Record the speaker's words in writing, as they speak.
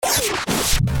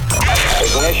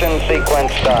Ignition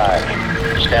sequence start.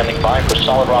 Standing by for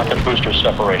solid rocket booster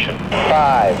separation.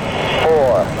 5,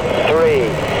 4,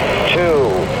 3, 2,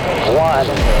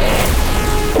 1.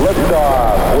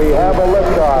 Liftoff. We have a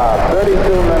liftoff. 32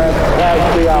 minutes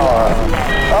past the hour.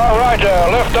 All right,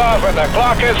 liftoff and the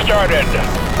clock has started.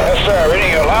 Yes, sir.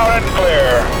 Reading you loud and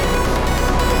clear.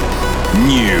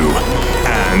 New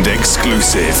and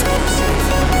exclusive.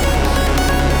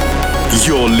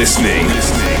 You're listening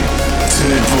to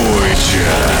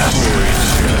Voyager.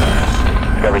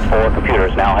 Discovery's 4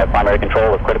 computers now have primary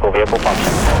control of critical vehicle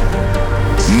function.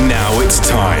 Now it's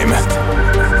time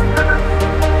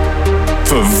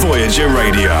for Voyager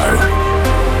Radio.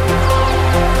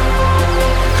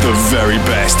 The very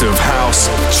best of house,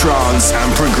 trance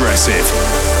and progressive.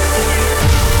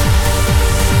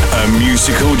 A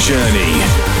musical journey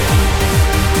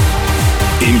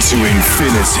into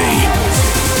infinity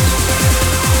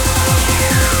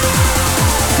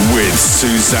with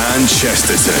Suzanne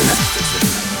Chesterton.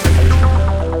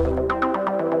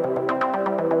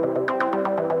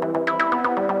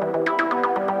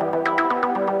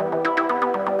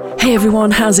 Hey everyone,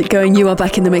 how's it going? You are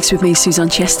back in the mix with me, Suzanne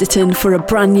Chesterton, for a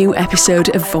brand new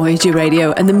episode of Voyager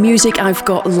Radio, and the music I've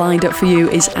got lined up for you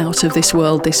is out of this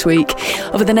world this week.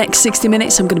 Over the next 60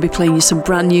 minutes, I'm going to be playing you some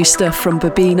brand new stuff from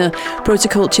Babina,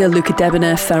 Protoculture, Luca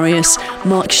Debonair, Farius,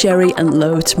 Mark Sherry, and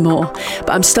loads more.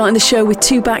 But I'm starting the show with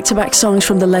 2 back-to-back songs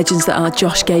from the legends that are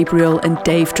Josh Gabriel and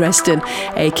Dave Dresden,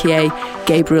 aka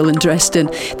Gabriel and Dresden.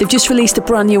 They've just released a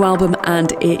brand new album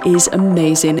and it is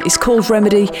amazing. It's called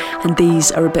Remedy, and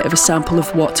these are a bit of a sample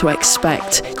of what to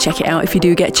expect. Check it out if you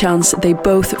do get a chance. They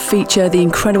both feature the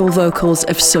incredible vocals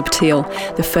of Subtil.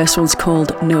 The first one's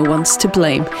called No One's to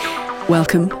Blame.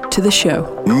 Welcome to the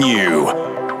show. New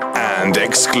and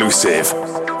exclusive.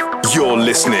 You're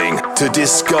listening to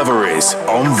Discoveries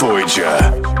on Voyager.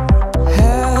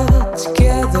 Held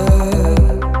together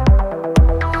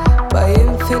by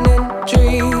infinite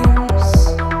dreams.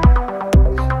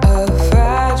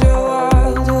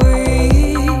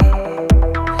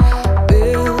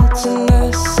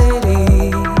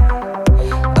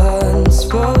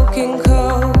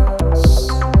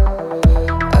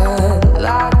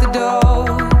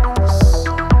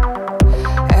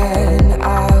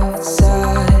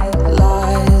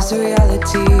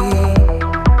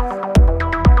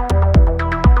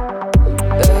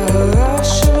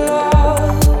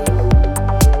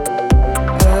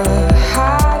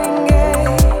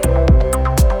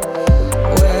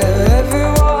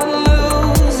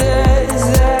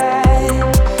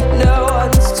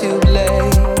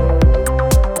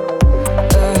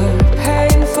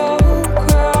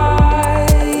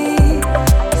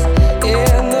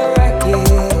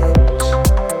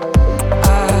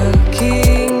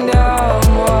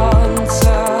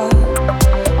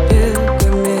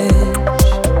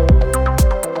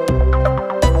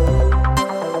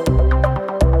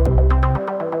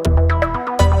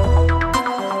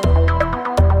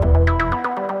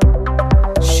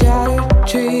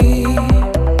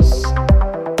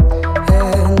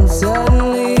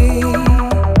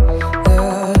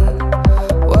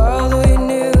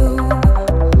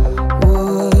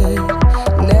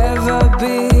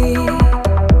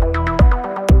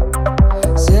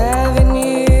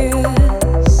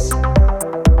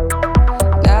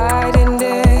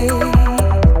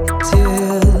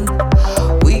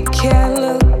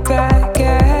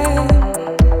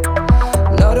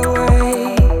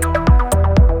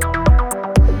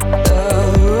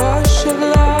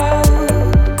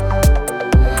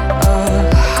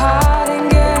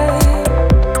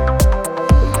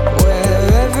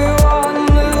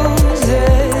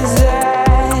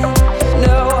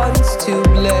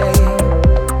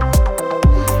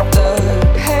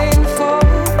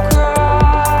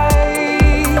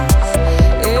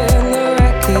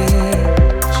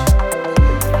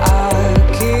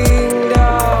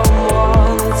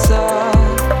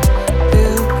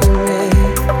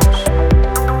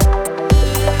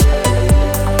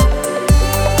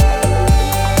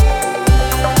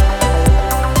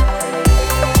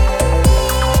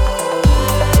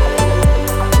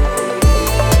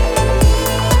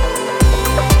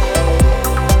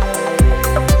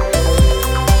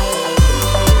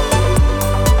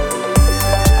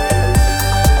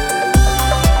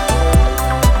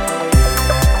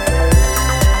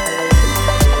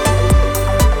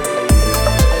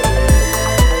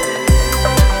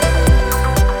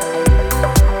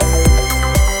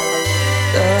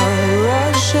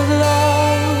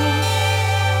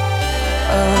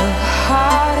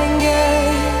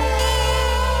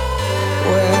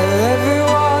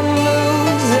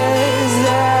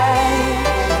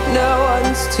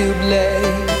 to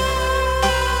blame.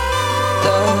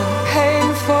 the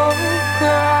painful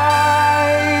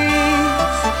cries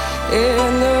in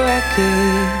the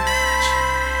wreckage.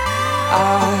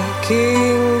 Our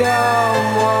kingdom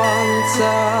wants a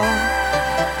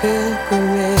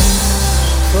pilgrimage,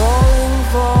 falling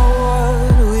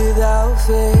forward without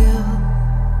fail.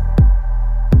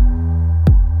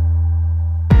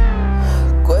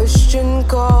 Question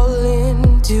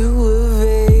calling to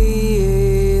avail,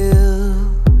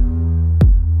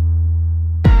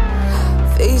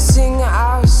 facing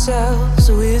ourselves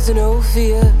with no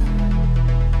fear,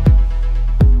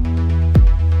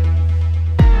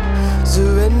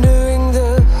 surrendering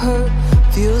the hurt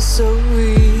feels so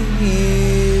real.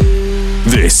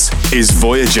 This is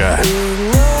Voyager.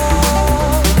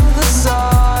 Ignore the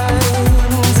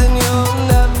signs and you'll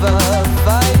never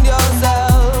find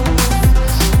yourself.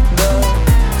 The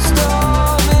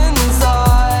storm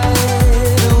inside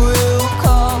will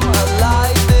come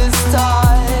alive this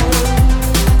time.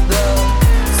 The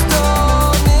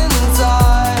storm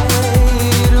inside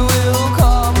will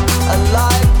come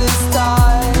alive this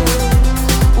time.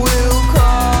 Will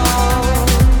come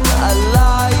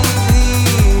alive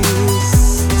this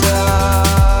time.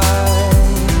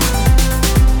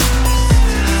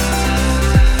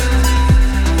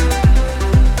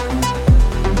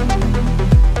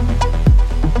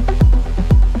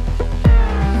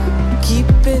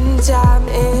 Keeping time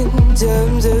in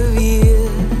terms of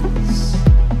years.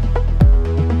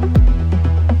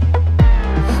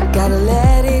 Gotta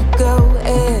let it go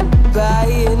and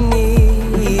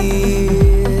pioneer.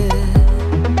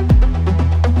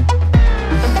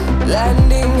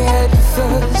 Landing head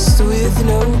first with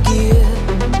no gear.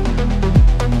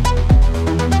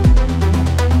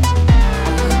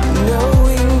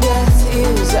 Knowing death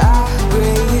is our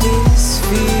greatest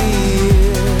fear.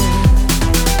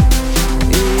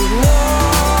 Ignore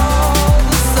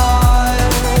the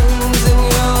signs and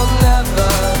you'll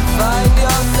never find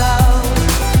yourself.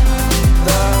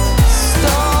 The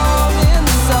storm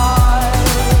inside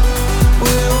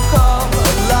will come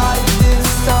alive this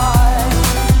time.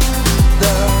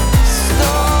 The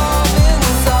storm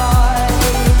inside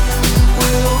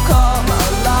will come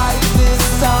alive this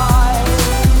time.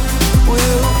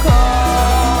 Will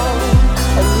come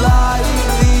alive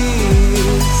this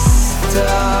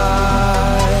time.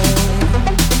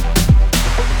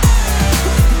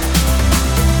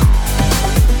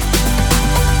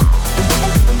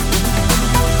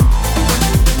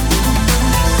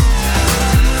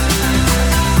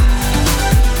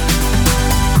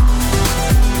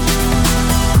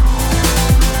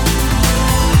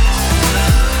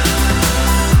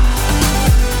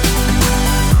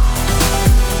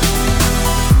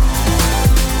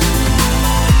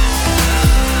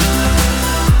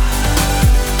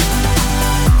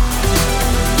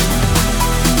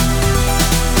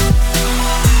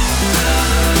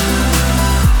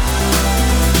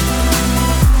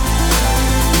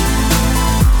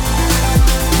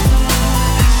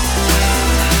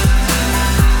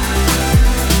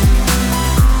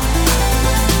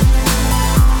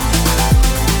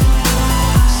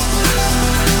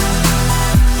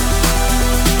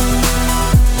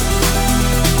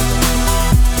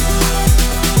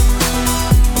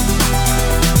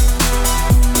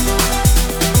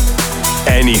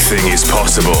 Anything is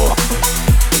possible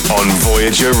on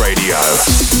Voyager Radio.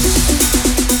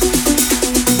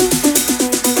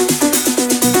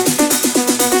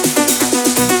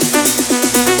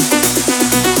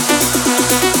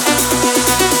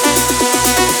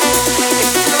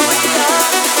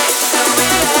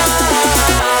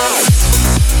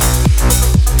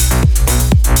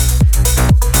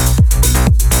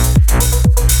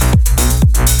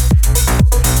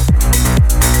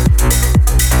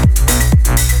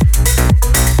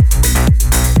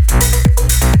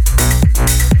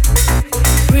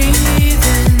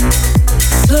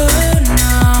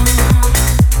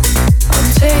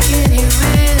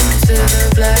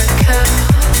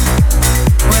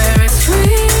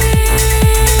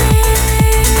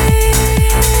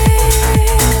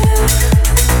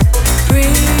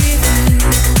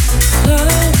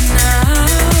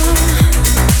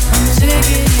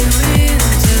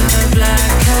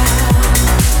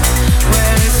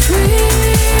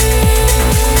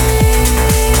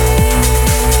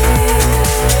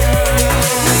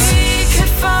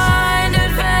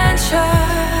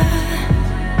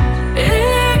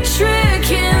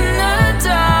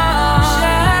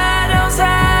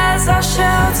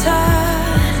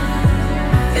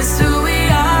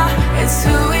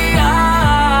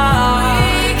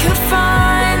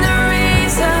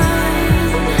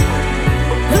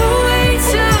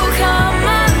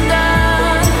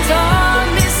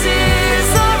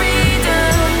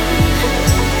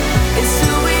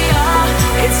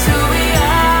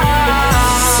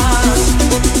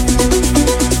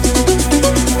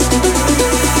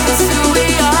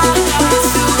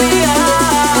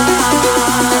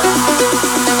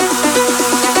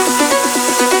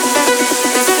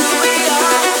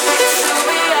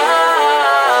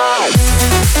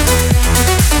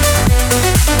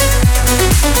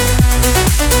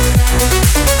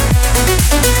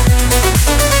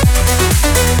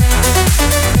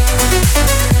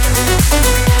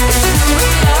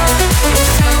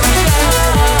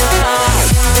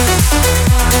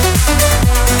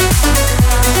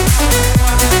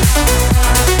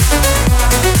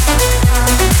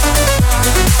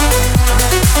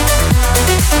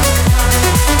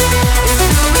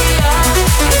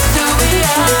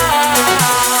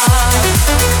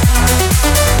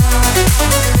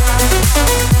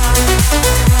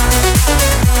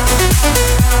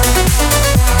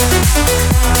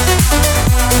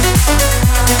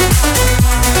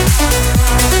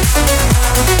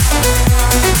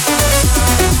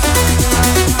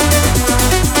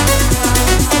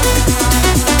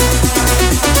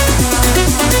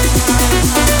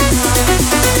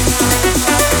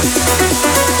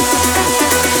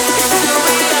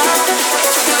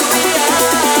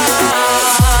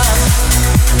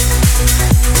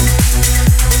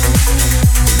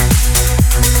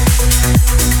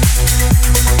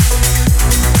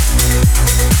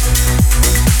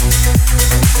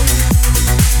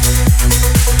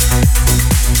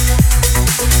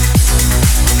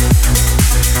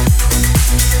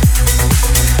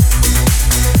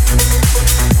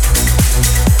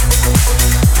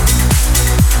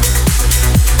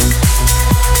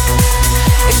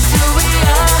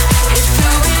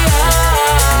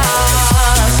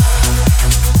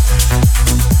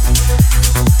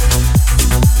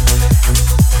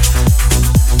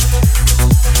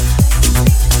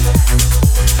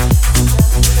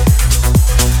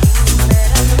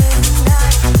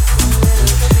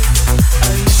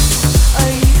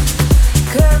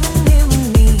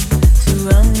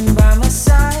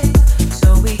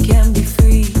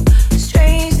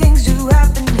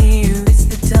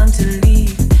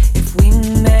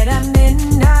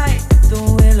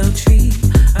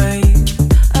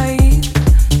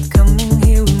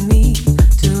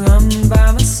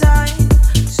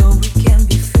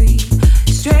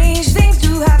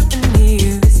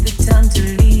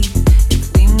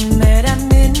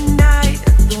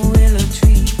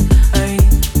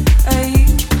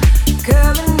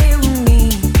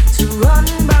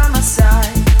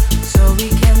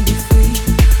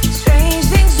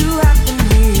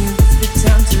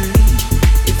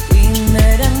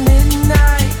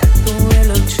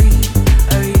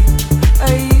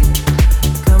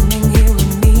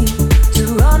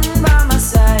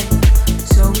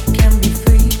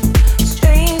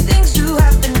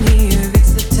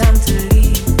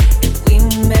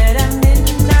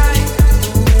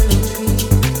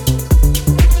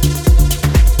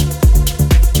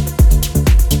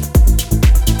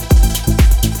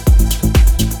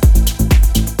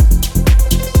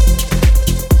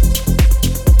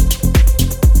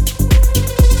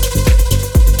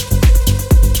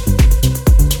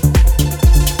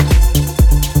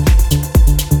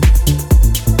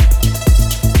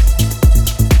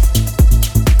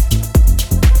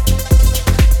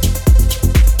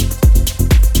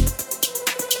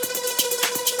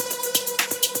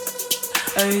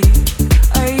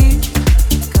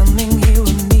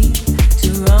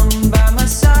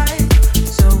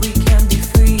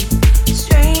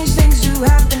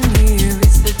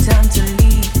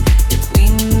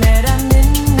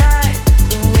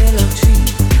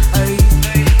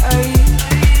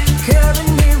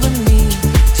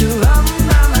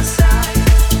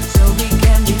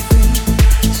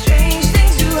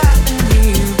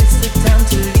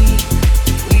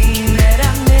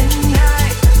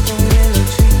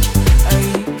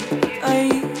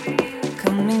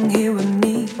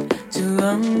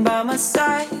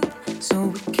 side so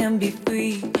we can be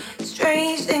free.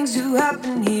 Strange things do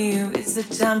happen here, it's the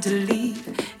time to leave.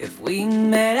 If we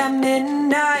met at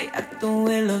midnight at the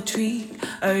willow tree,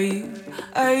 are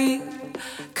you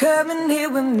coming here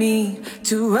with me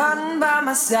to run by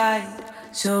my side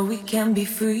so we can be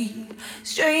free?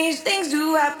 Strange things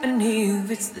do happen here,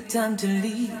 it's the time to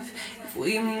leave. If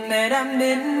we met at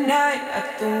midnight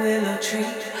at the willow tree,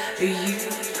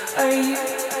 are you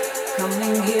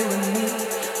coming here with me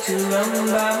to run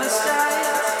by my side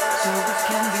so we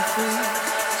can be free?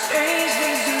 Strange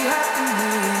things do happen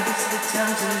here, it's the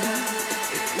time to leave.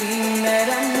 If we met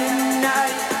at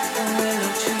midnight at the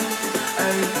willow tree,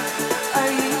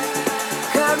 are you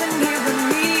coming here with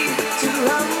me to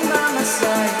run by my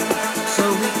side so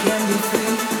we can be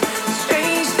free?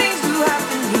 Strange things do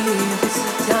happen here, it's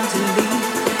the time to leave.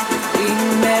 If we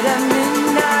met at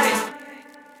midnight,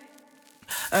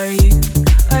 are you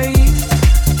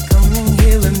coming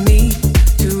here with me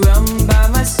to run by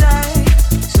my side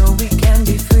so we can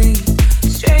be free?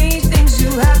 Strange things do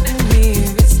happen here,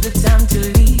 it's the time to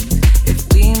leave. If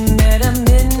we met at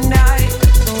midnight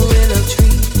at the willow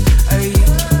tree, are you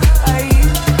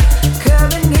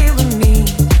coming here with me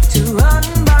to run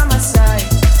by my side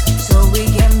so we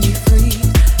can be free?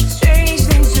 Strange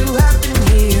things do happen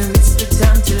here, it's the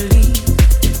time to leave.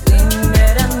 If we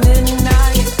met at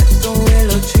midnight at the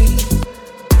willow tree.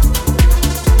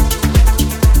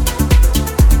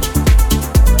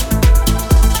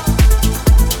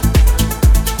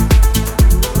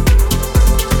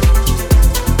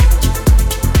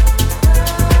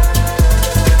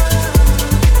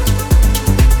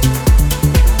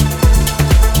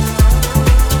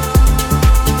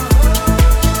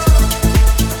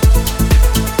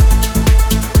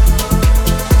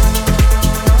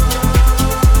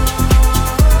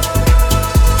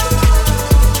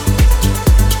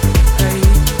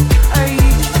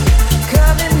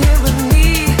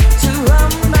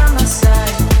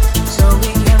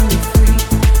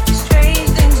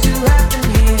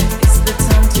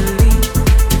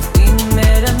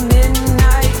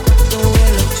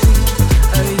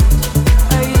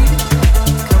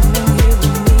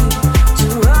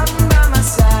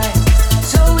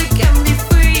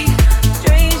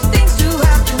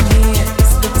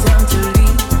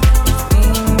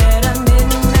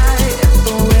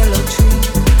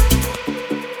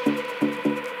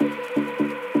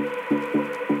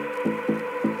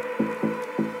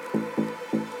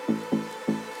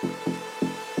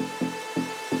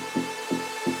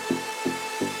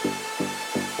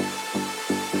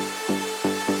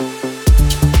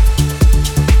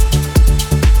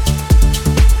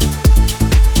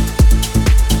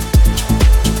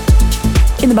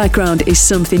 In the background is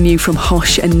something new from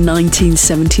Hosh and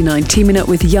 1979, teaming up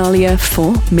with Yalia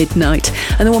for Midnight.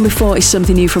 And the one before is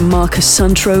something new from Marcus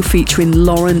Santro featuring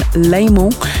Lauren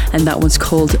Laymo, and that one's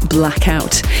called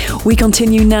Blackout. We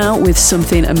continue now with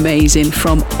something amazing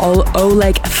from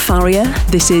Oleg Faria.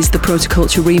 This is the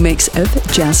Protoculture remix of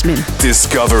Jasmine.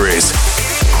 Discoveries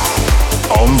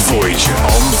on Voyager.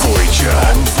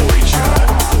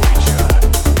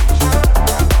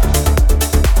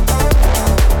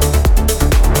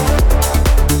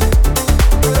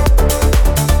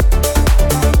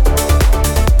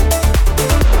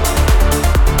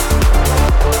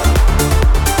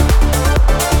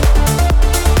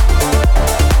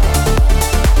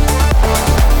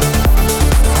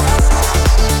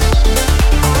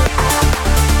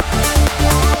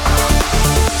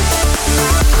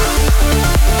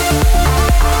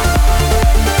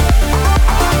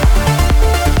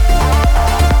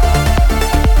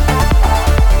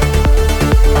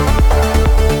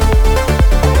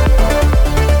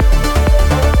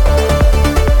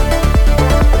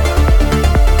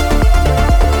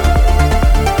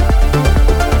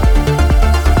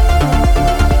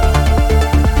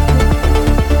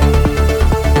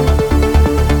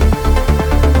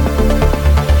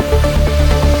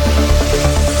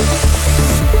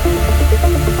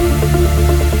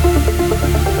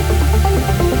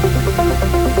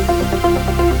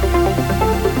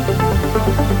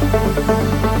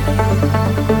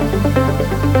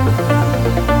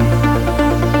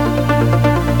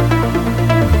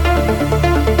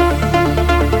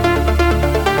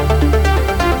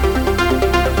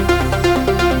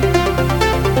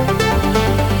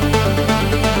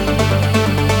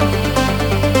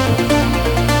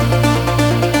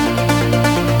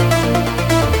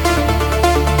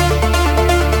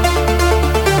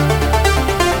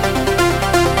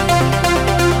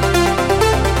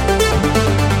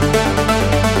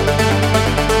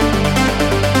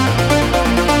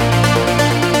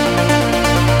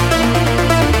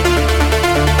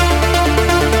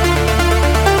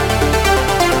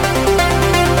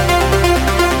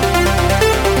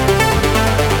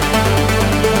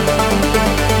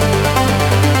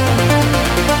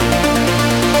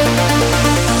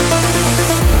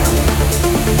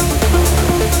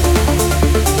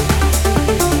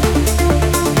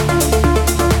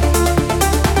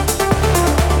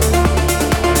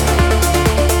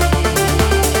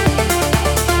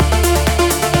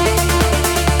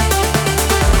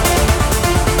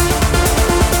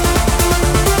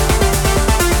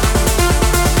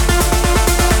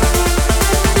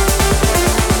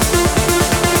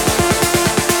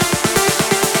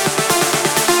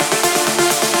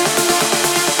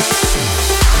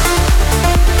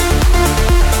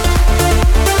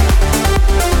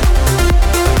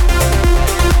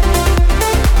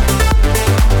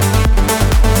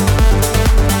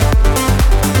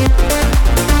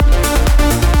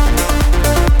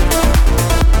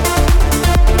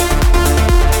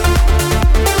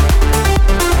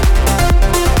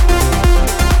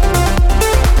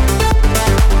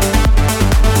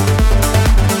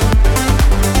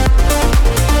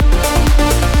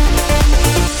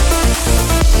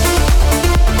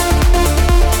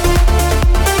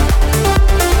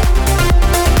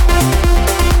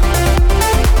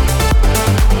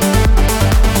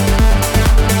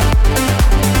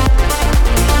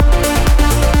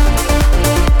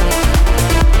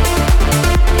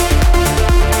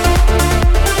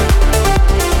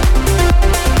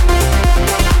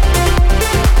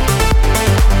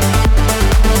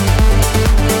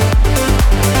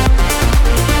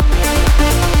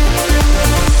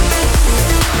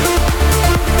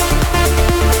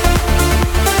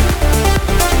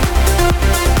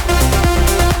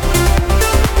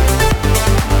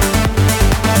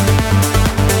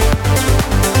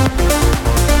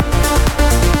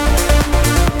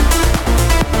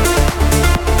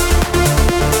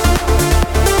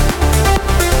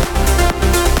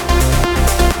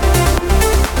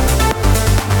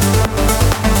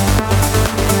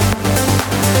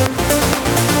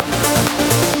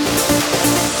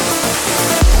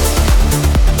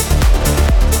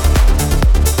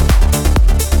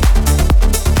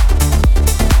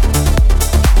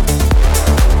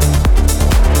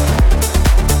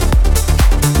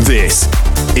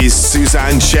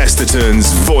 Suzanne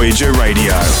Chesterton's Voyager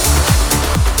Radio.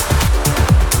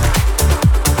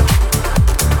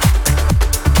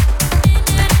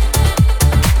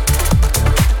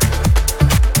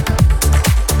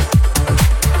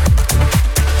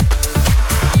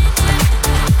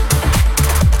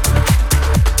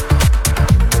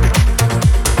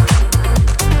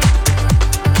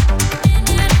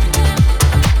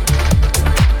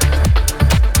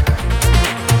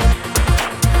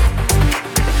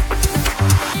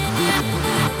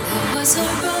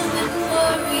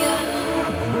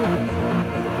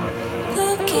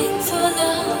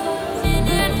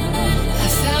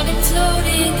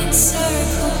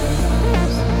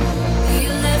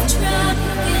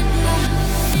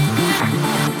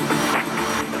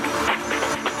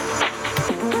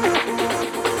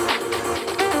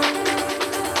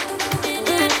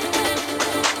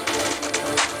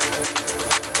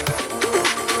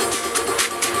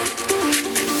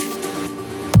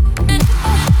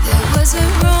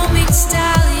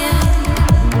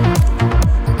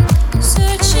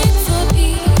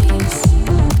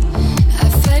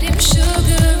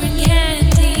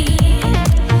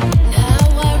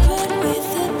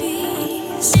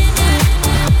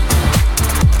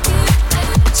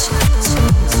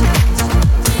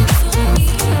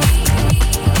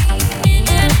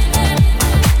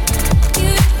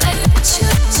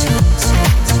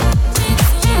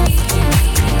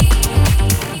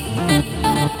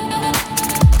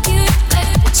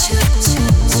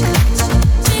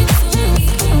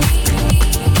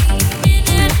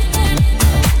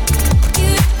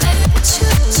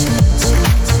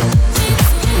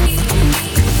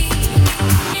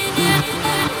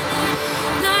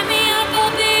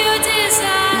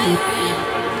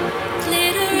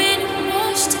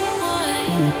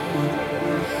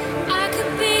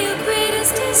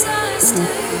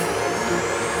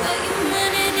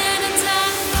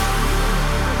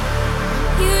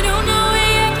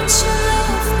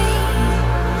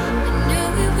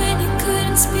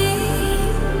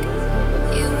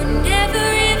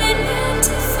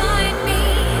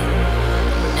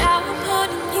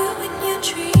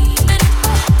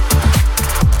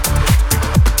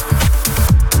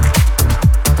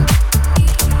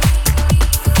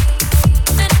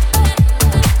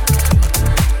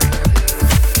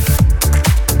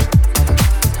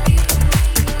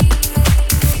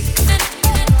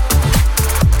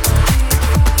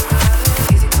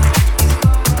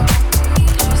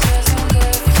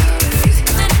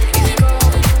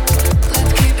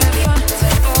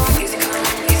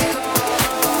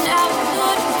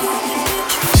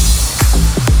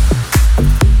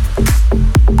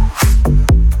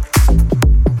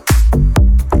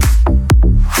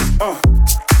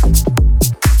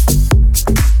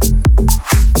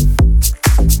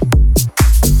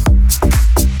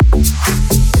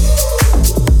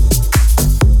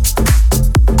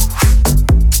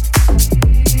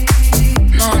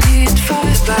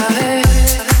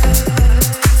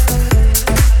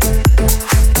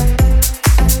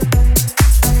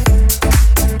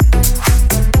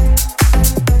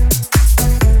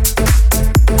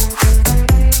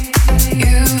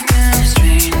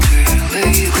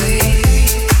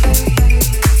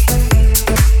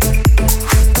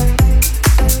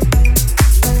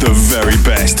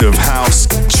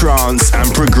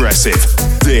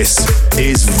 This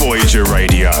is Voyager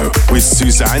Radio with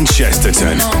Suzanne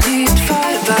Chesterton.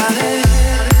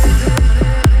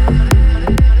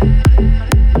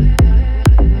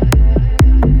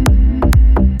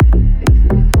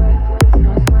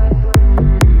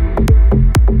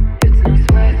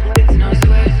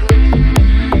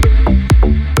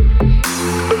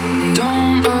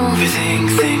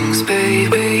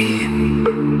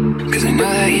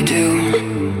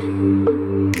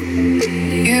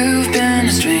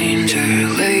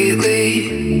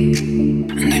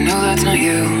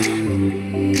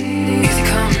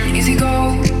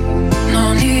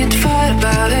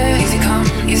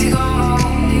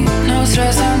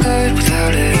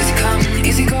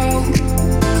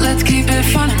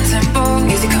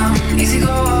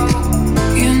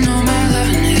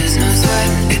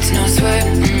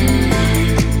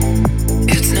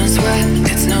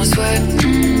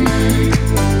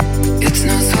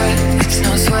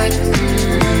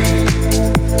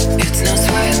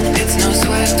 It's no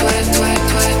sweat, sweat,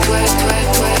 sweat.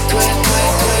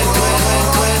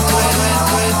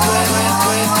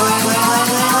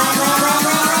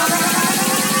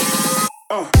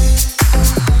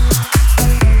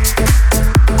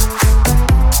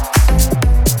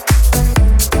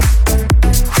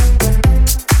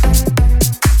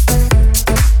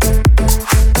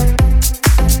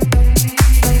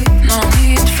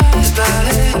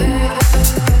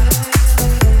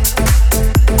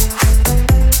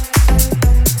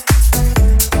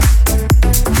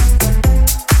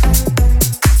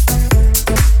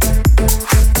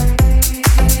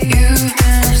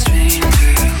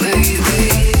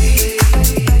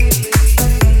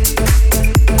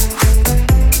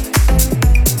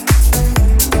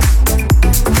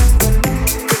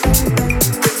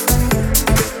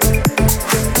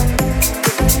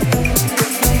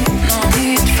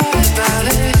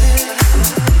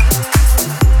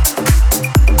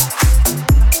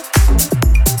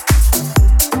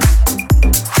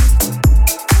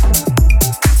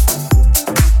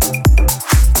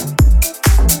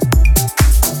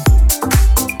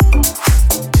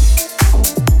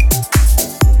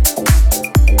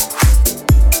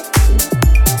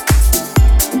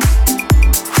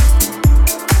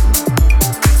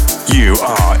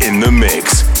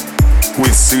 mix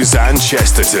with Suzanne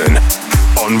Chesterton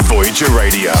on Voyager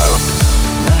Radio.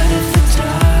 What if we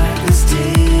don't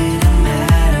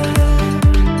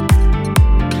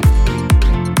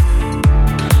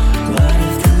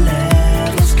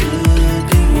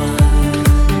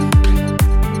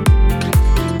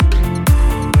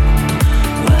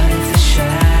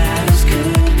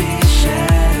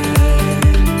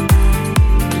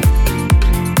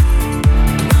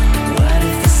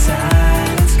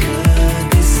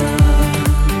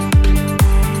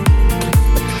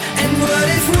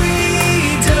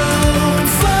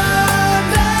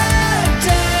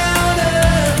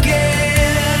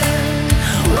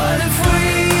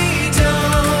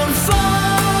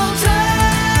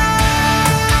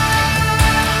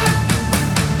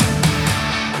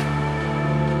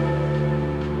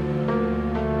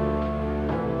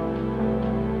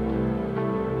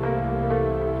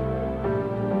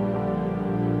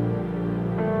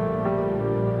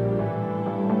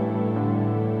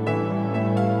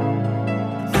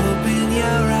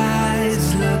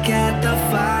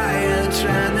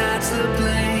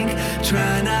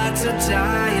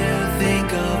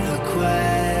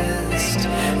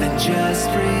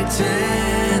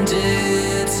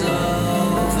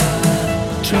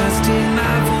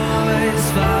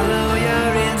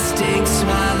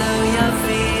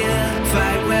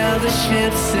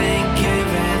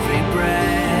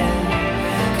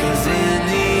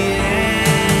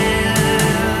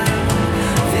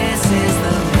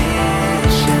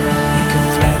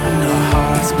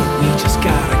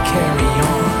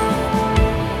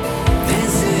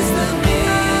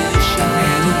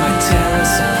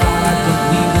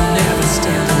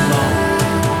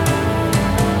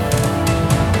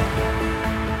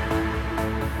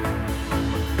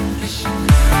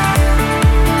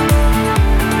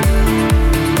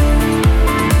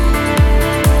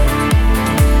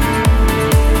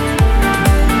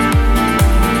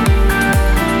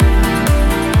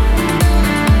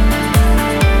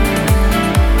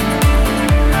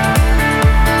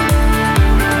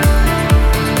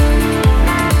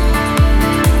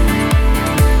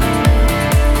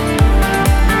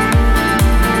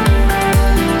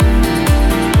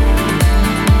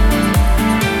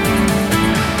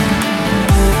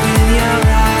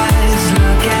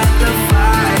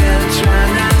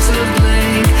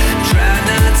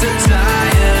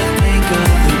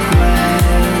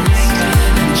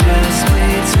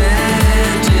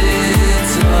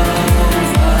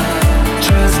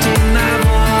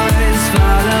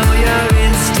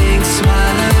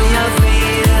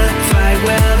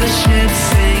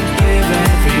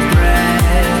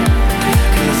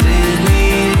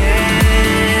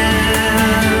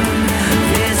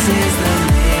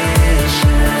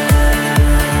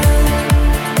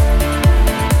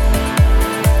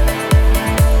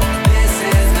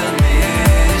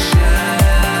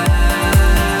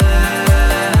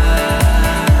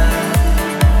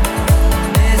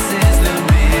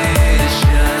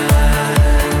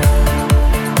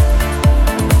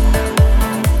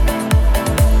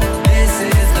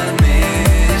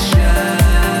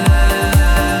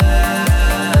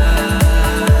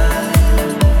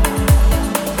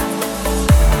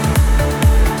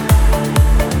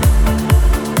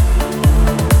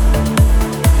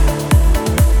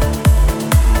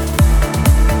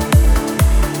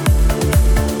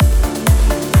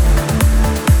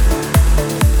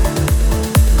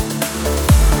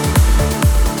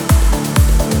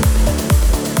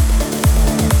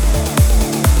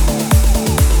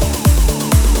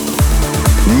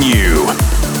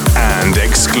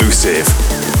exclusive.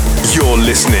 You're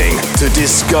listening to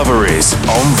Discoveries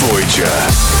on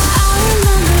Voyager.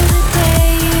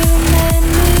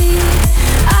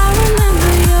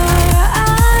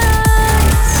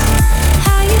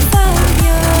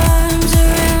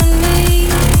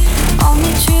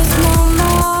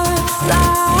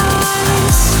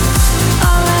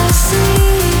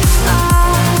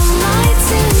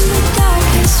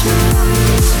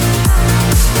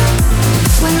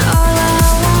 And I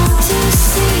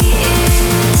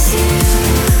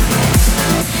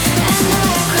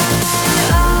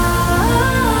cry, oh.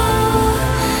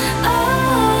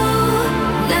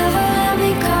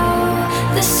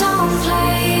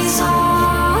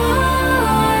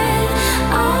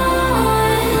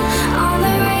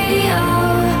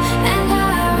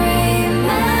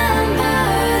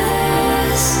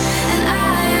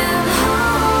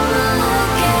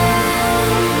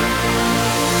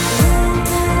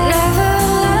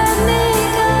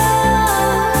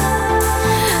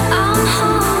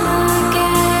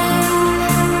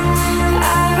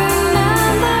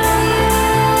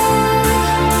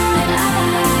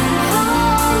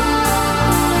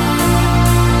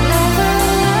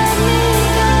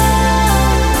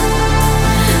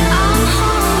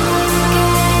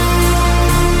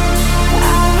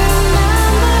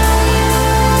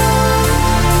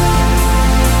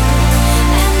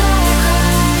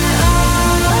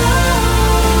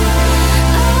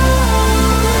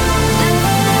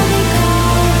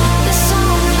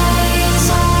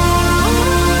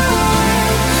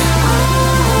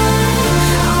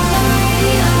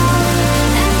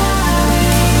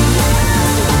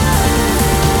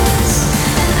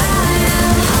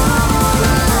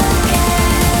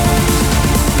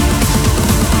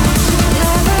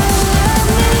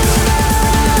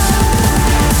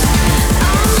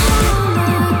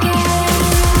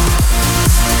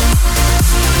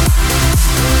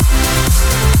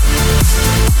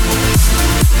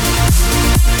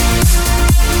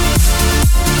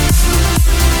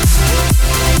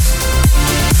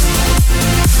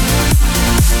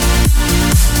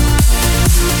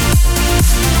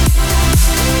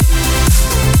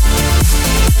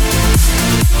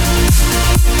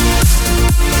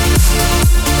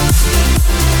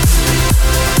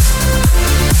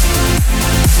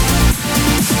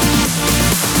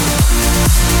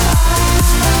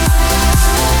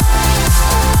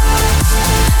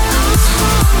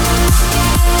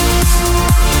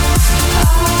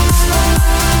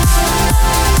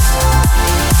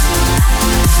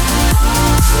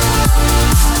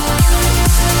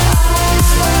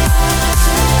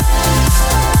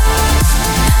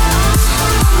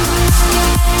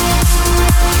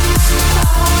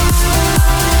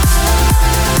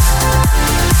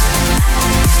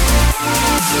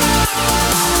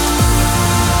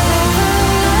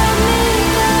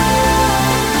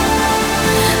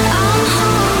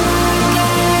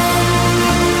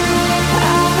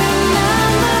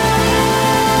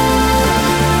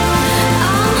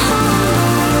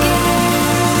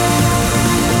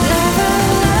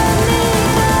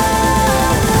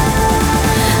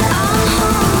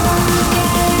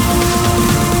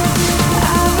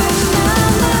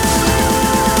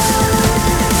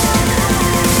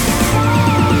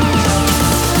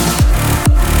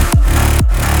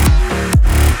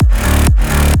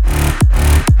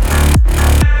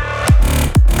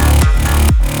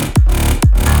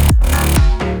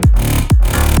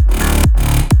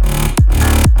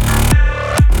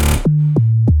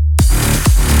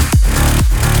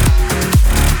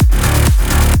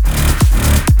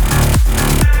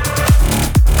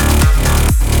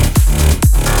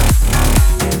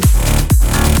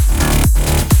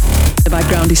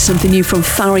 is something new from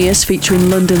Farius featuring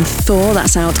London Thor.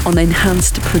 That's out on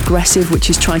Enhanced Progressive, which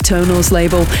is Tritonal's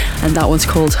label, and that one's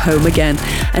called Home Again.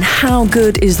 And how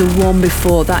good is the one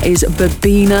before? That is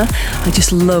Babina. I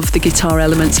just love the guitar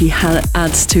elements he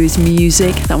adds to his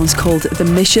music. That one's called The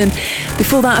Mission.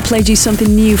 Before that, I played you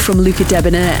something new from Luca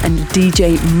Debonair and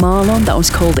DJ Marlon. That was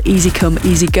called Easy Come,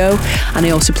 Easy Go. And I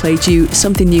also played you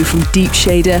something new from Deep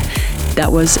Shader.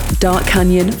 That was Dark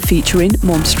Canyon featuring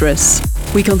Monstrous.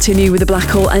 We continue with the Black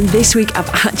Hole, and this week I've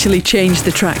actually changed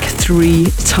the track 3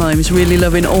 times. Really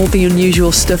loving all the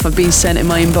unusual stuff I've been sent in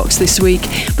my inbox this week.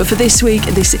 But for this week,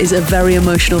 this is a very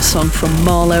emotional song from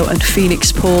Marlowe and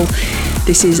Phoenix Paul.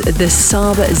 This is the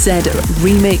Saba Z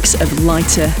remix of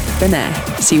Lighter Than Air.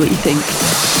 See what you think.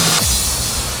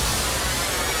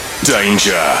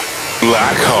 Danger.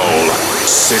 Black Hole.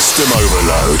 System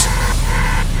overload.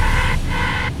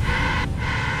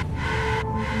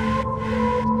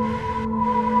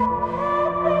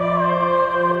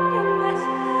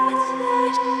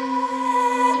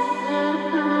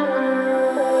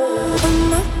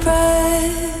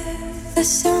 A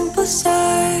simple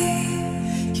sigh,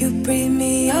 you breathe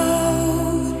me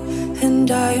out,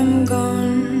 and I am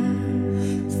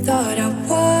gone. Thought I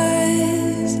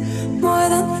was more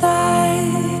than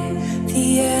that,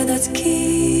 the air that's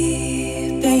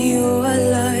keeping you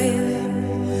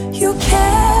alive. You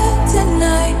can't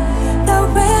deny that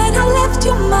when I left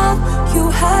your mouth,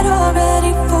 you had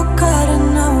already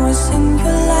forgotten I was in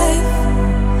your life.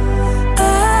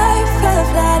 I fell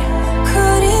flat,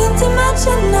 couldn't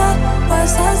imagine that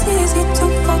was as easy to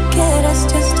forget as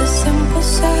just a simple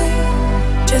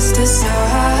sigh. Just a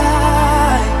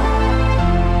sigh.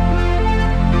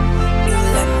 You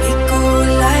let me go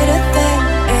lighter than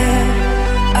air.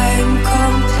 I am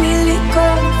completely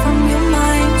gone from your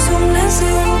mind. Soon as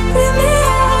you bring me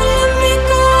out, let me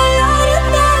go lighter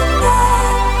than air.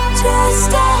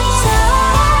 Just a sigh.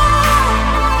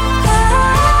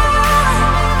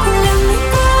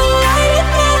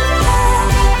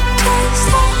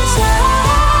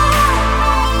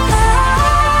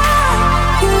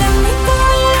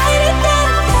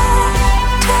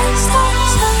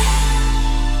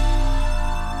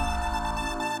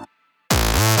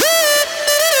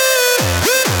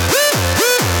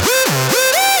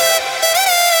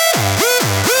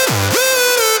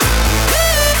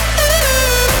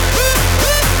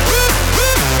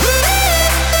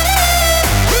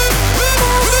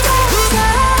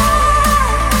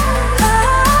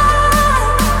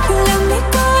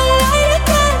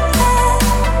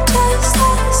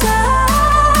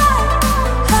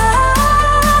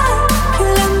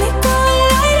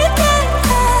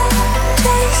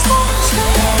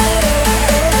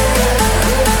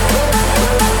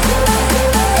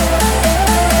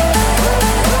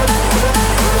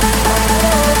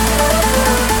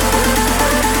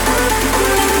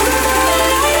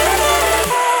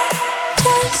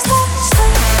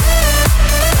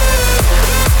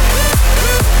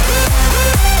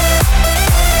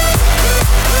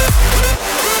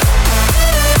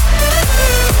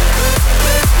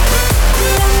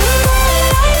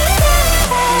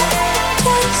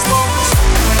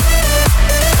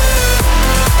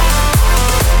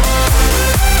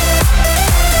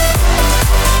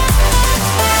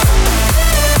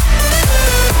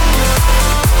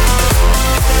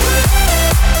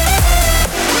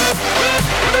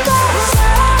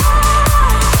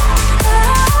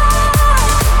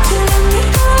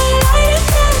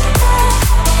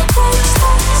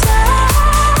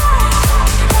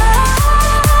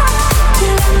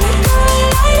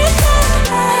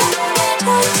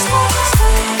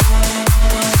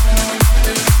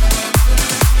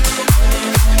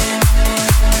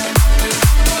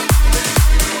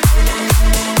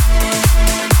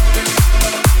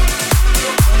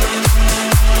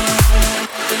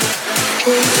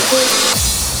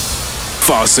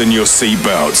 Fasten your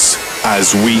seatbelts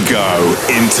as we go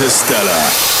interstellar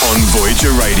on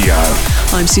Voyager Radio.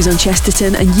 I'm Suzanne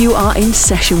Chesterton, and you are in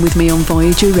session with me on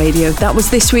Voyager Radio. That was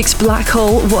this week's Black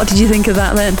Hole. What did you think of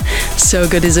that then? So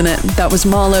good, isn't it? That was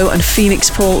Marlowe and Phoenix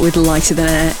Paul with Lighter Than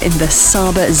Air in the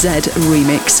Saba Z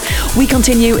remix. We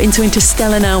continue into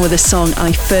Interstellar now with a song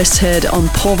I first heard on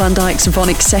Paul van Dyk's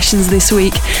Vonic Sessions this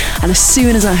week, and as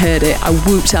soon as I heard it, I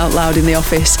whooped out loud in the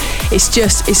office.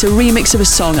 It's a remix of a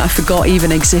song I forgot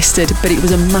even existed, but it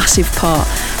was a massive part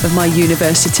of my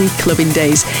university clubbing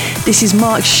days. This is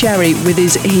Mark Sherry with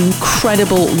his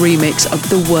incredible remix of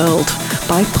The World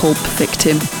by Pulp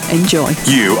Victim. Enjoy.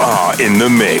 You are in the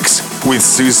mix with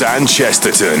Suzanne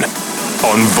Chesterton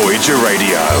on Voyager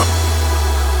Radio.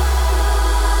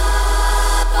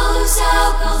 Quand nous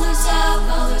sommes,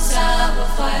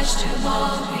 flash to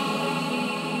morning.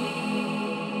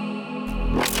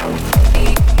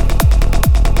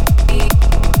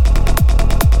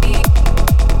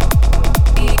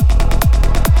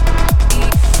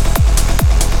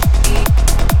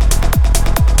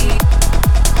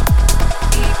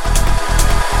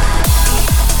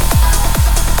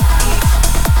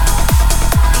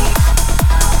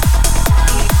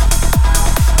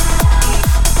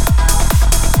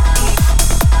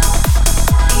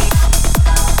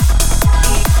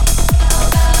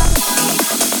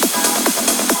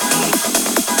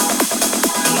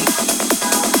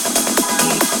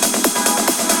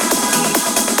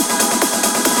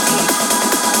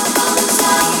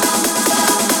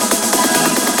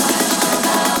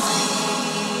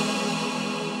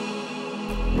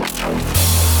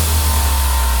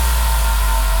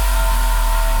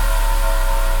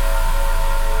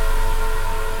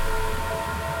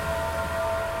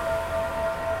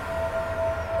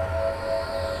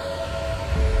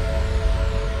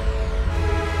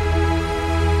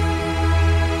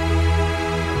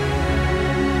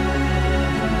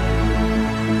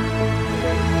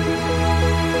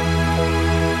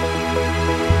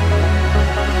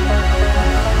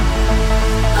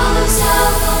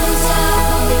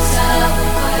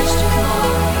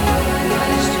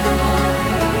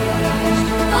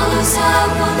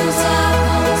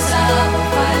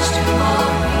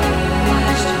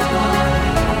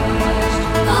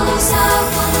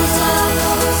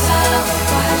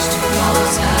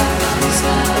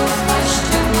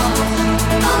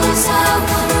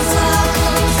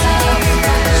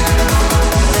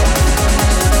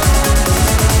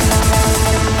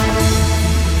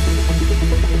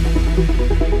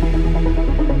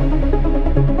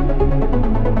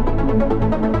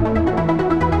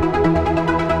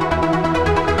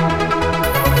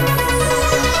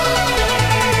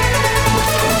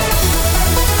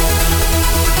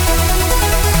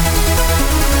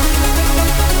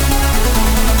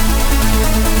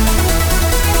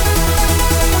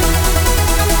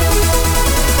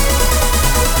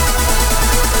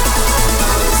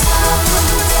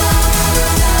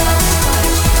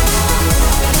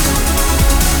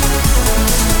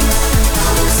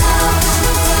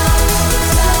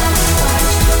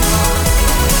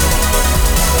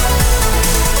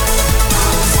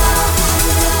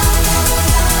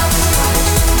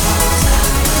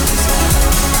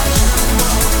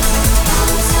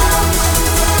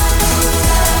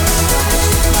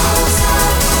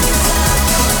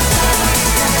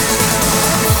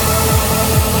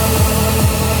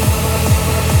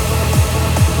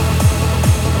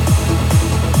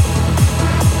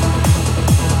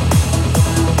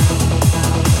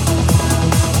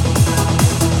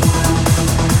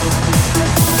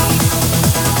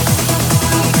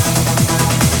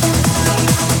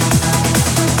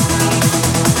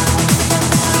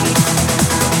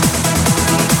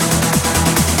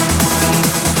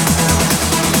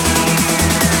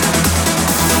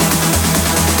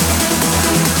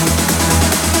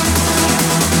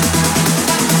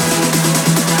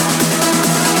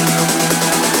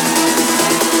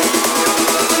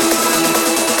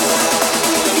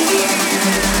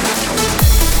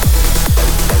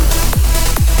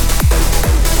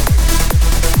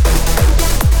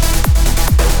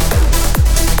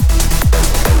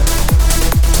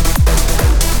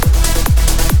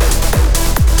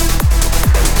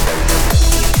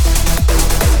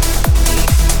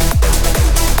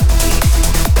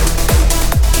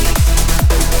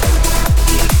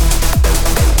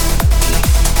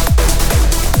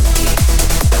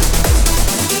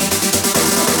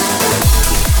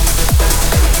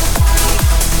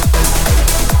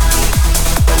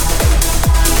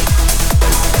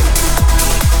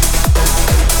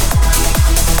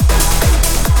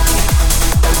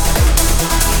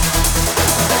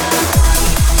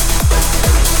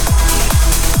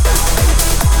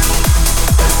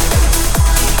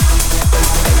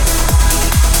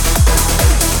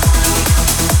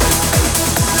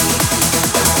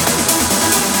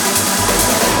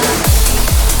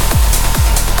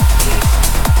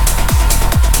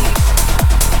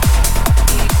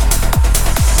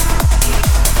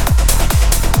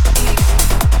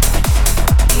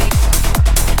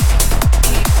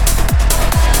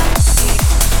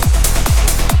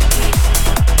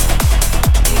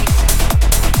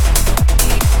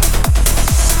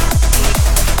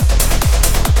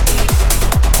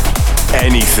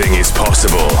 Anything is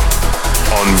possible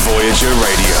on Voyager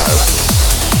Radio.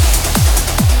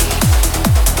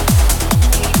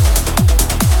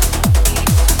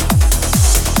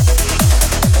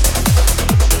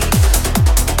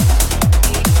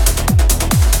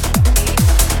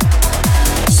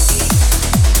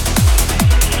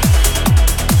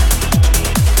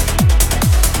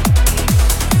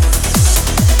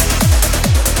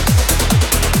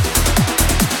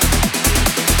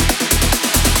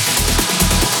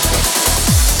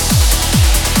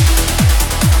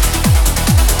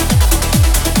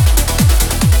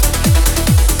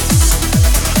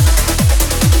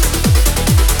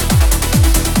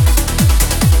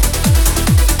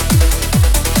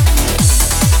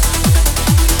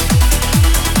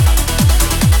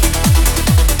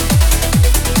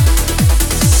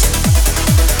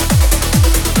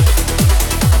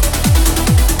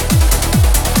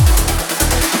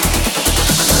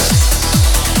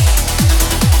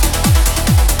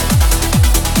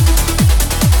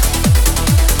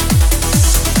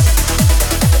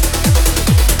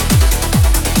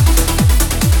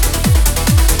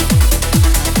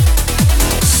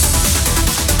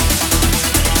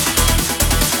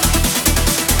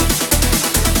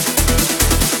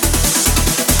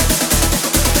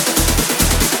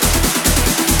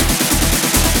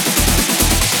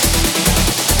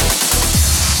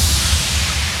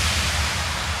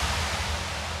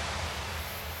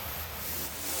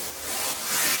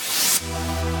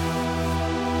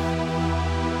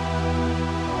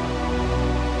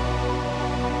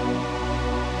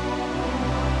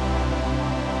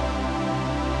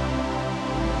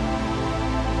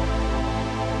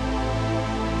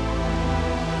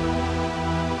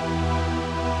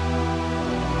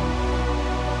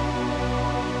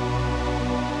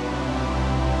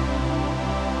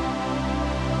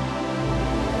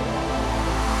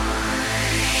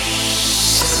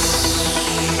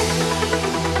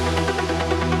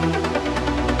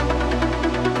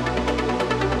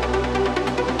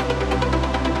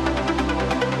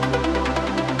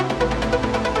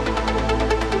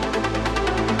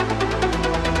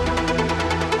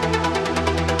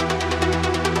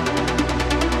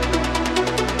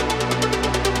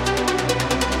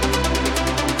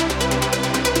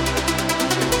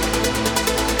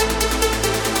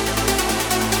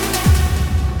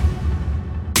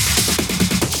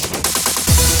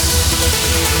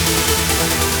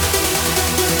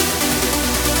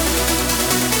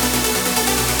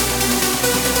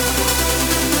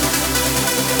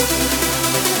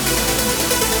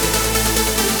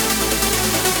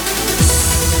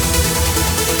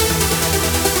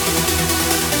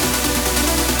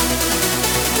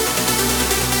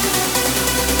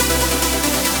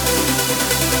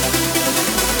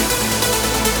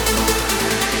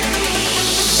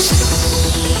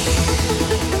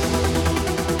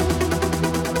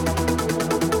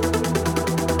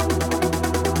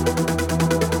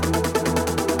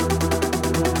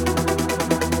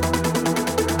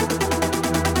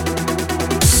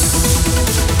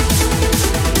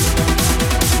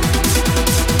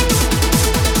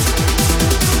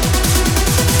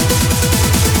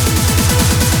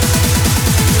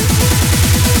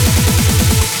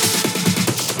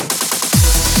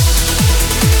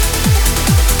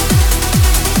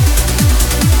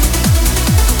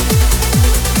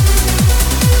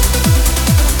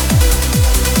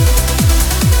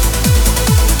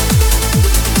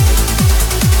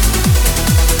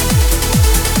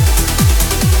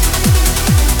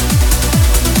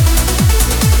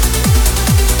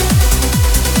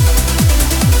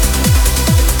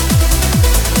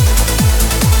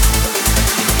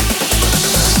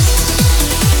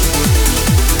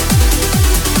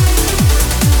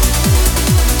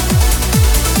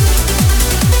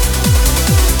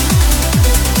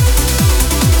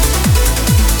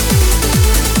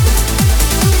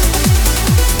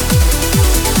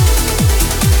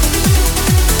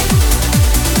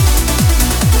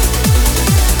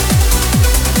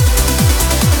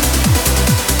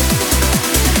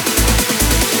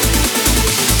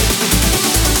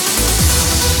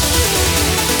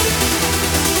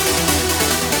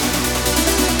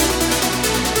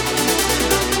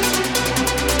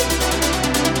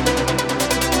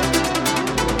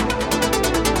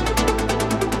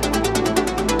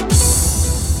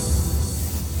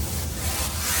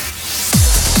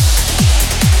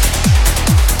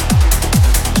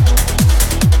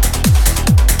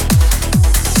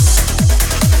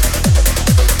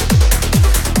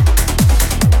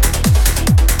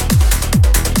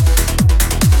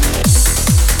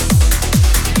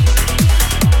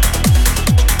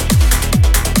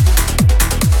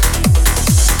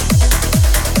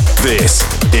 This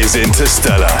is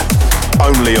Interstellar,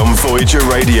 only on Voyager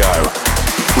Radio,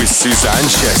 with Suzanne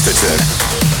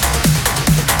Chesterton.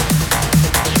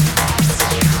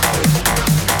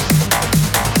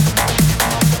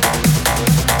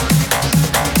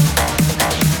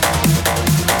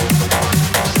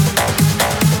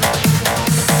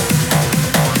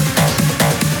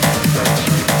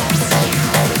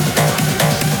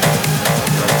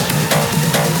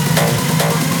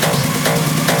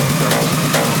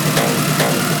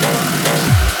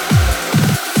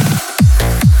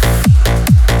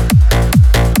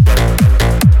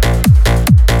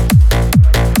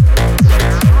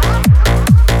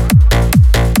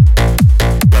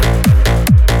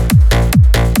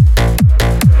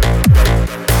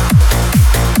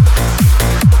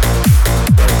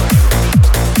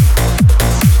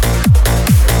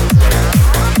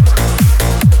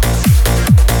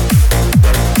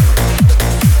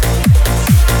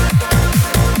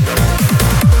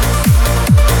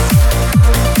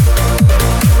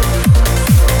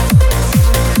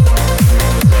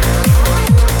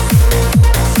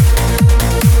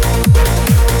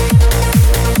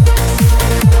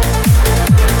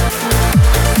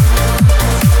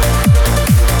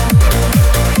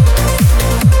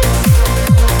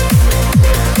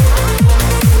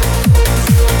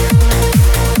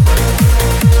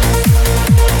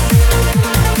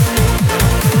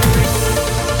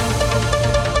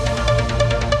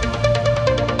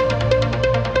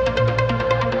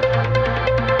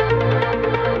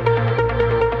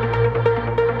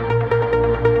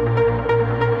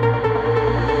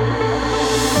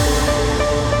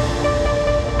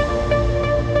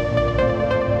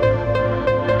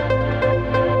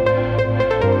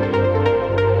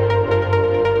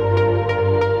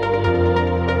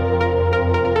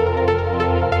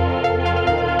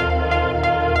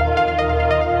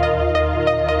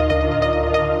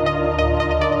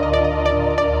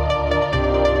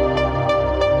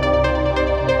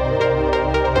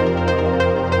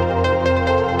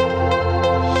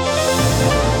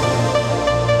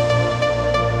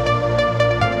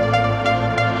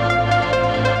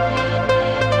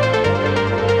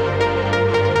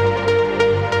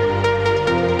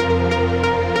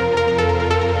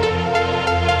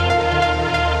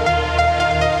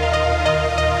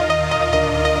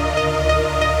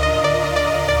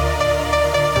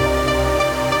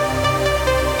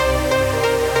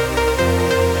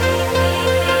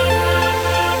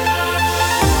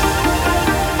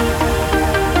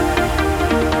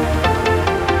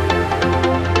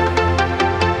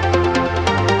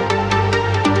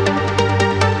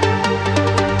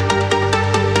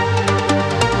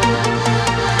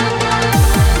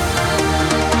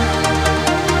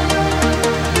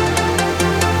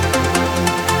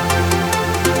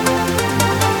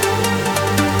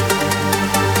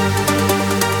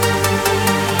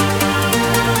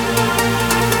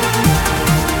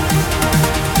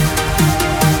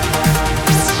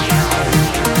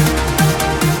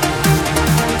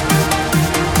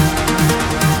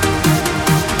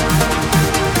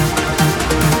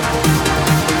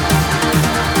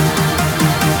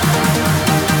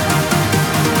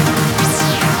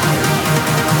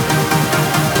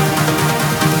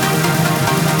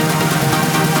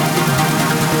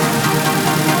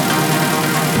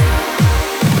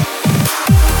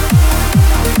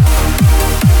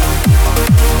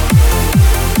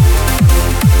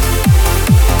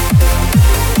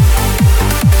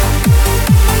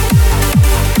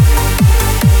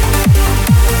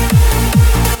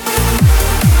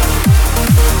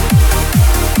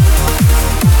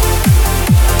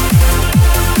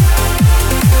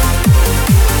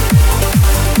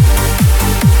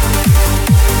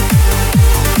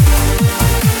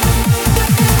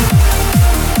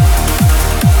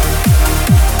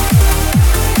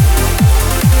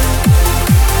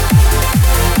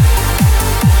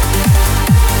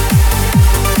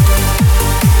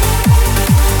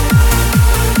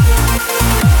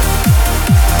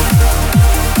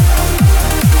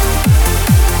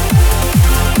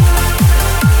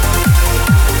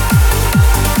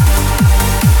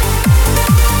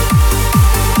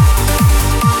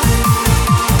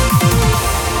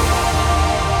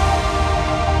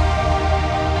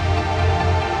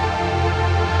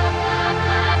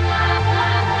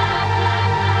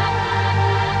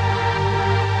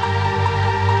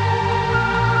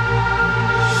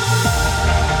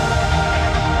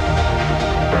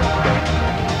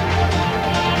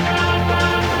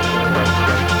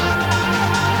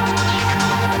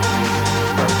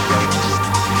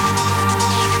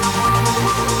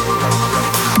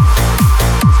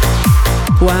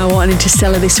 on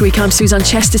Interstellar this week. I'm Suzanne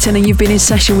Chesterton and you've been in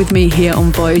session with me here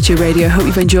on Voyager Radio. Hope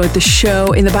you've enjoyed the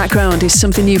show. In the background is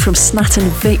something new from Snat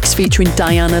and Vix featuring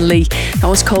Diana Lee. That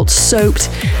one's called Soaked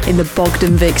in the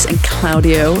Bogdan Vix and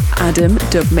Claudio Adam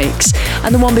dub mix.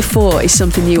 And the one before is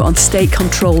something new on State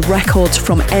Control Records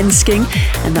from Ensking,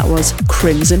 and that was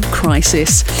Crimson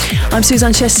Crisis. I'm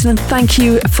Suzanne Chesterton. Thank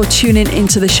you for tuning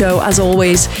into the show. As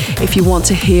always, if you want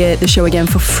to hear the show again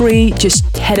for free,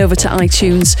 just head over to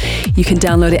iTunes. You can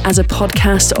download it as a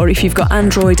podcast, or if you've got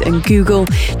Android and Google,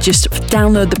 just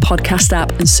download the podcast app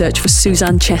and search for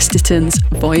Suzanne Chesterton's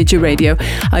Voyager Radio.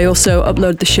 I also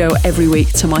upload the show every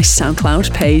week to my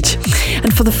SoundCloud page.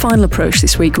 And for the final approach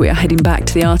this week, we are heading back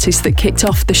to the artist that kicked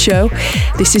off the show.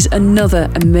 This is another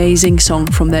amazing song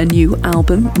from their new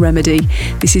album, Remedy.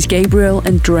 This is Gabriel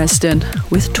and Dresden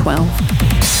with 12.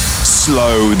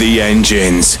 Slow the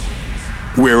engines.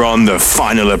 We're on the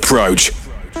final approach.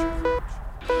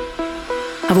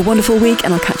 Have a wonderful week,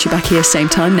 and I'll catch you back here same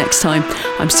time next time.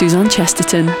 I'm Suzanne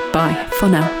Chesterton. Bye for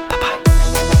now.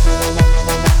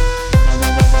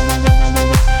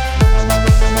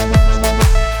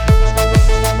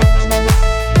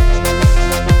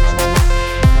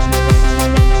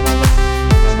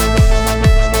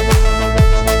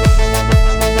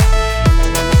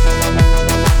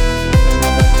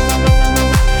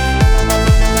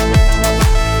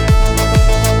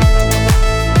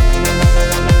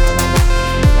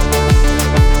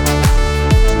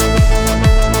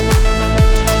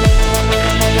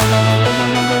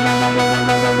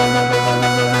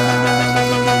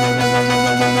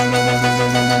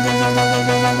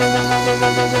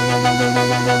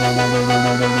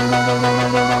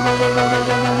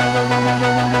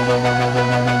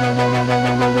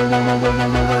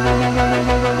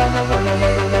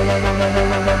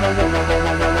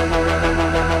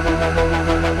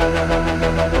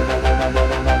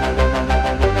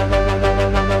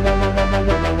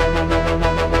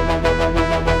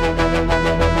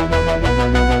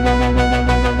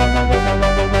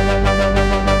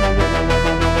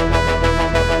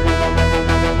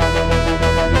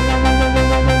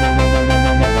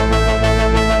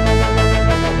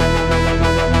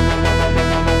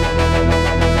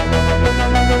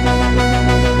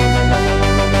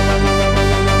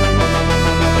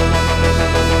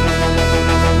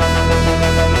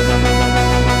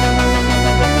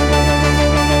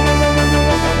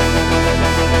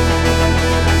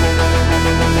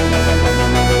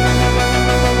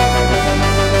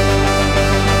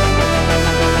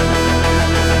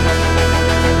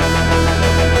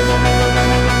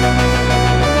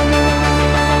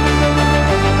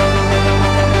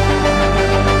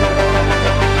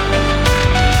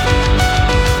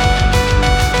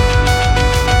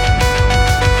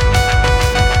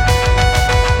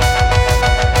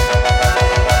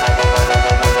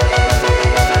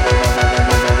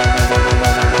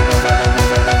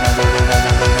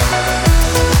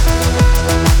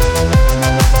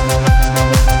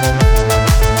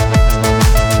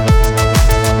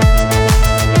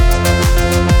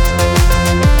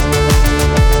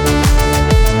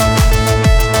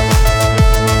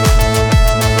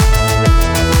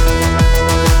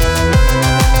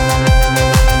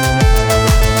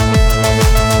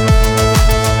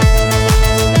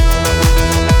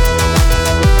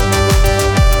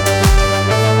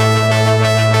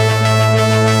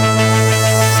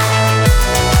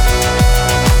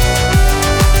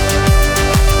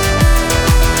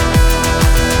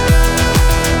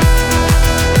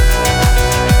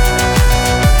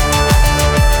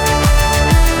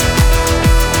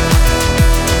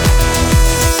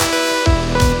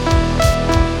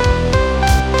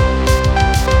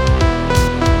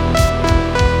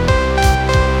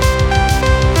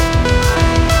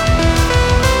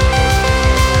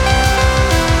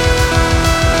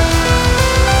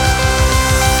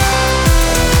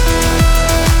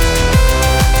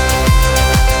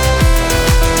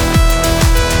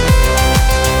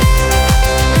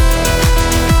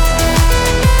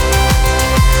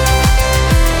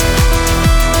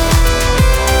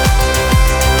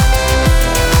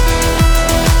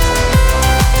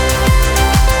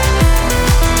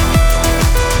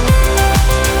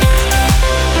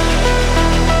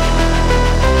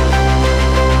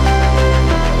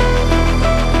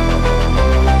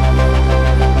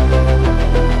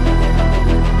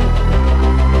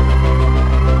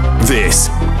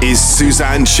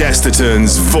 Suzanne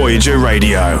Chesterton's Voyager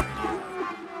Radio.